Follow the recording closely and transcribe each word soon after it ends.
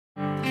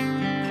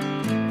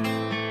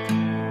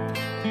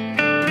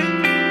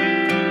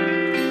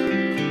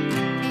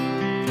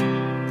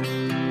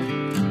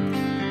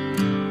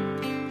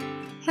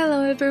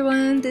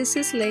this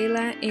is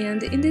Layla,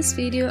 and in this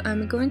video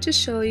I'm going to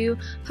show you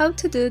how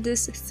to do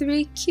these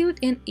 3 cute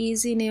and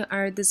easy nail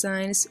art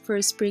designs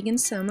for spring and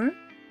summer.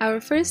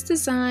 Our first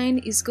design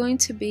is going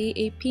to be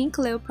a pink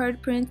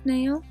leopard print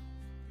nail.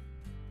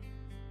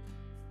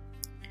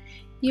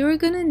 You're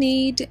gonna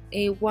need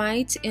a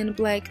white and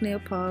black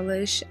nail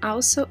polish,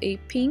 also a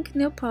pink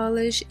nail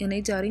polish and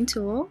a dotting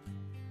tool.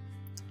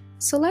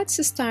 So let's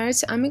start.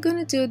 I'm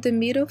gonna do the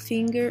middle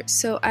finger.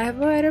 So I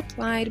have already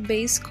applied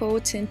base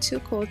coat and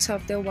 2 coats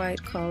of the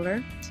white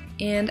color,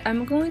 and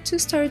I'm going to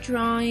start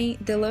drawing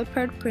the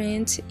leopard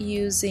print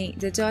using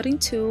the dotting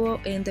tool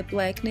and the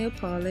black nail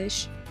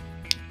polish.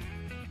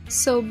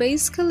 So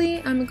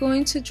basically I'm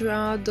going to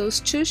draw those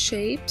 2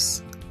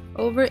 shapes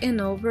over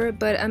and over,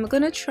 but I'm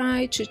gonna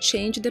try to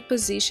change the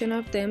position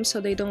of them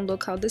so they don't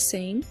look all the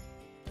same.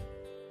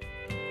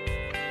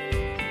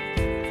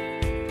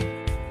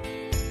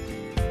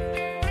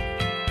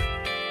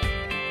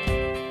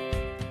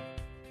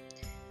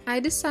 I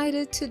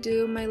decided to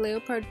do my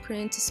leopard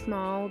print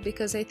small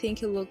because I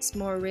think it looks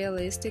more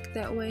realistic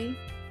that way.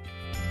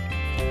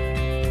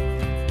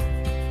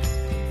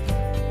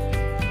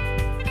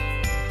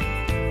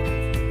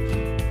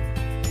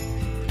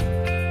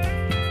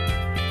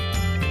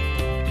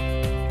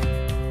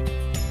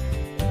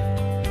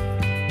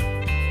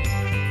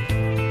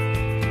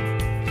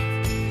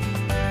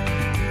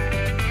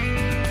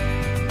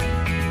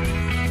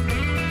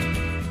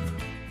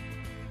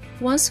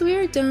 Once we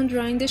are done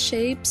drawing the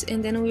shapes,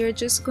 and then we are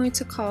just going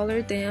to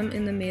color them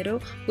in the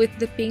middle with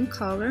the pink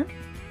color.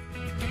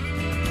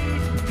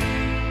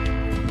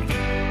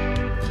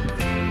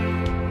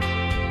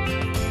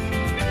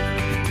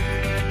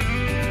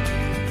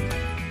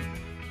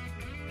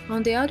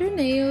 On the other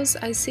nails,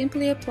 I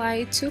simply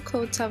apply 2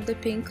 coats of the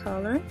pink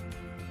color.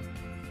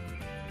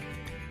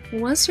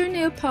 Once your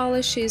nail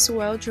polish is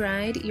well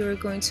dried, you are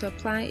going to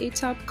apply a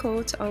top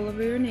coat all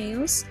over your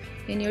nails,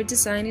 and your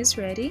design is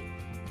ready.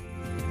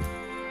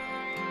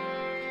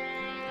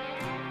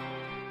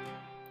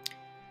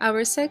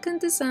 Our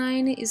second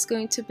design is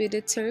going to be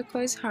the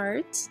turquoise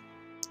heart.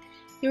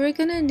 You're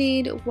gonna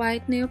need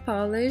white nail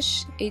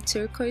polish, a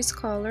turquoise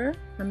color,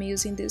 I'm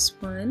using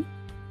this one.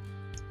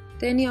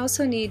 Then you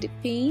also need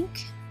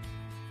pink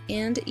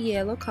and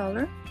yellow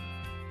color,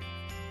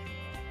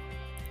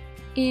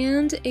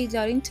 and a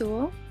dotting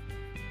tool.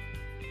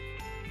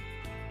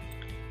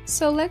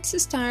 So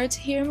let's start.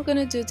 Here I'm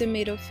gonna do the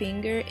middle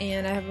finger,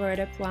 and I have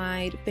already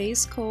applied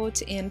base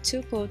coat and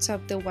 2 coats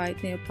of the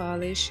white nail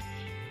polish.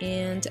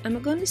 And I'm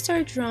going to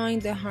start drawing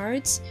the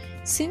hearts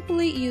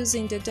simply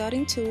using the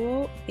dotting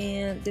tool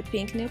and the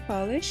pink nail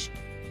polish.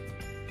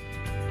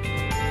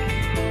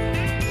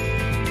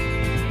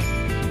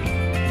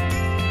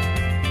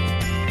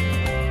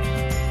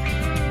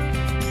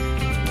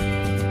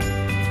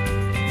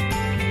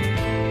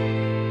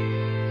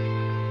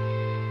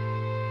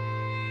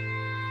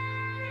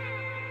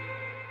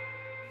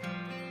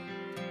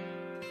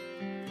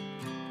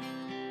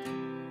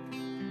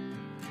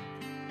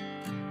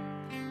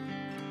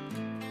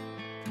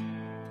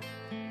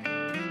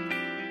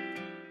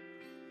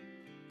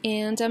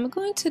 And I'm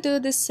going to do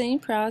the same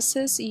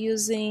process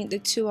using the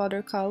 2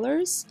 other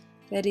colors,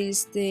 that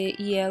is the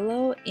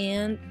yellow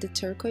and the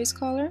turquoise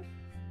color.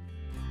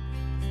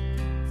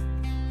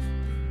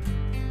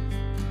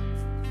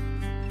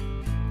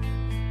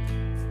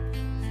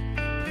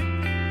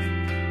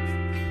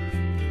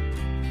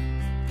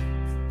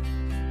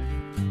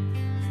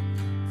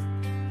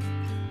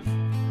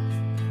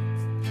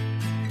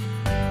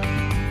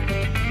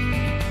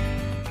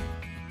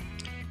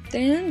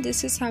 Then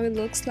this is how it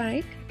looks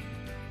like.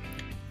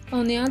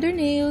 On the other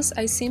nails,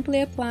 I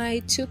simply apply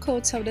 2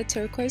 coats of the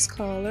turquoise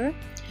color.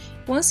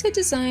 Once your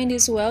design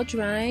is well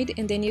dried,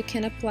 and then you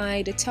can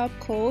apply the top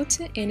coat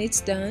and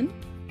it's done.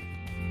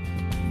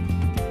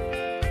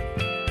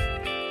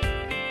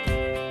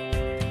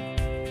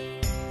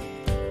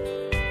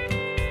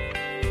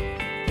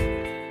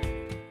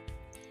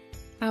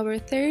 Our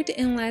third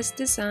and last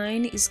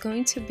design is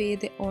going to be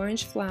the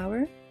orange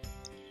flower.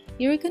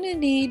 You're gonna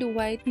need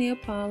white nail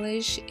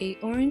polish, a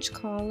orange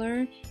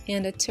color,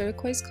 and a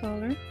turquoise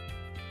color,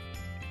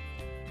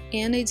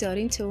 and a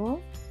dotting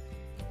tool.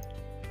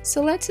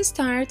 So let's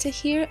start.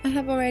 Here I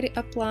have already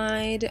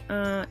applied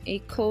a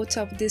coat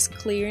of this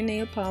clear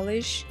nail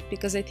polish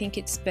because I think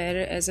it's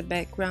better as a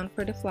background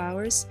for the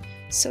flowers.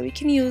 So you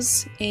can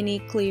use any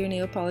clear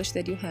nail polish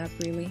that you have,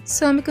 really.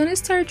 So I'm gonna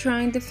start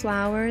drawing the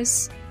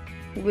flowers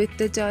with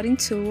the dotting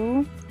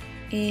tool.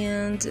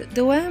 And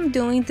the way I'm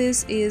doing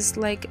this is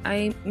like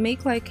I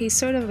make like a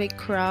sort of a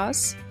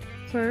cross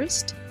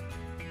first.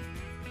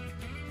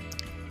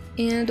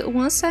 And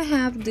once I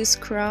have this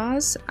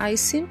cross, I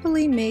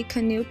simply make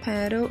a new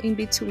petal in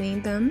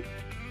between them.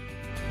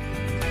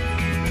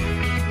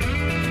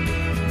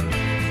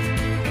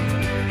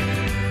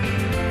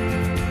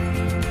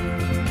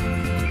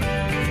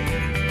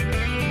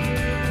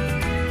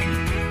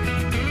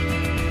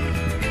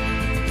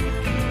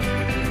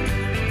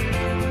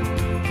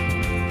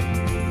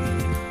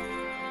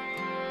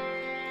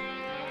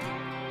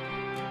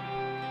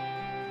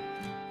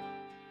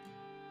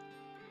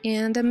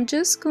 And I'm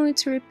just going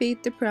to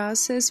repeat the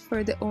process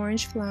for the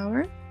orange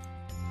flower.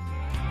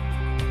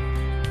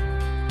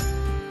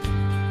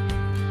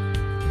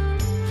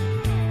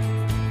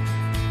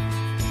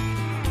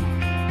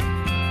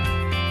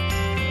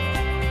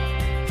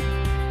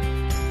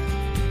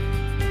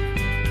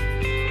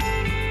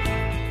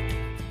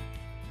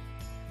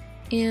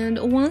 And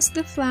once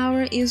the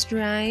flower is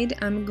dried,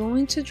 I'm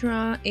going to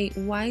draw a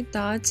white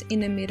dot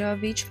in the middle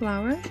of each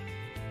flower.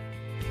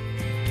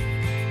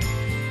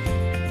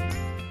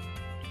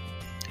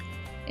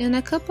 And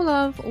a couple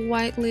of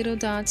white little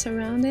dots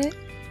around it.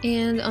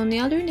 And on the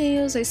other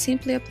nails, I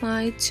simply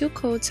apply 2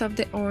 coats of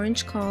the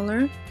orange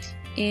color.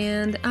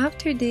 And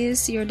after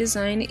this, your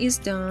design is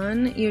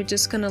done. You're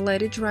just gonna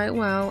let it dry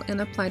well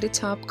and apply the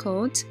top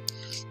coat.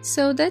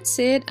 So that's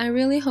it. I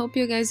really hope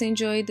you guys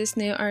enjoyed these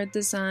nail art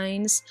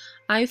designs.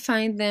 I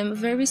find them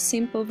very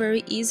simple,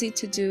 very easy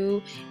to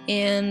do,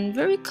 and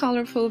very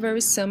colorful,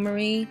 very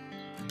summery.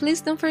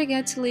 Please don't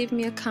forget to leave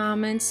me a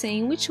comment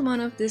saying which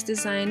one of these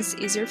designs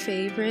is your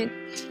favorite.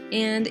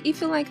 And if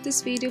you like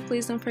this video,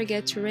 please don't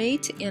forget to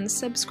rate and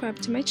subscribe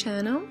to my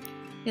channel.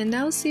 And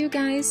I'll see you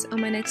guys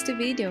on my next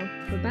video.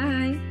 Bye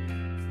bye!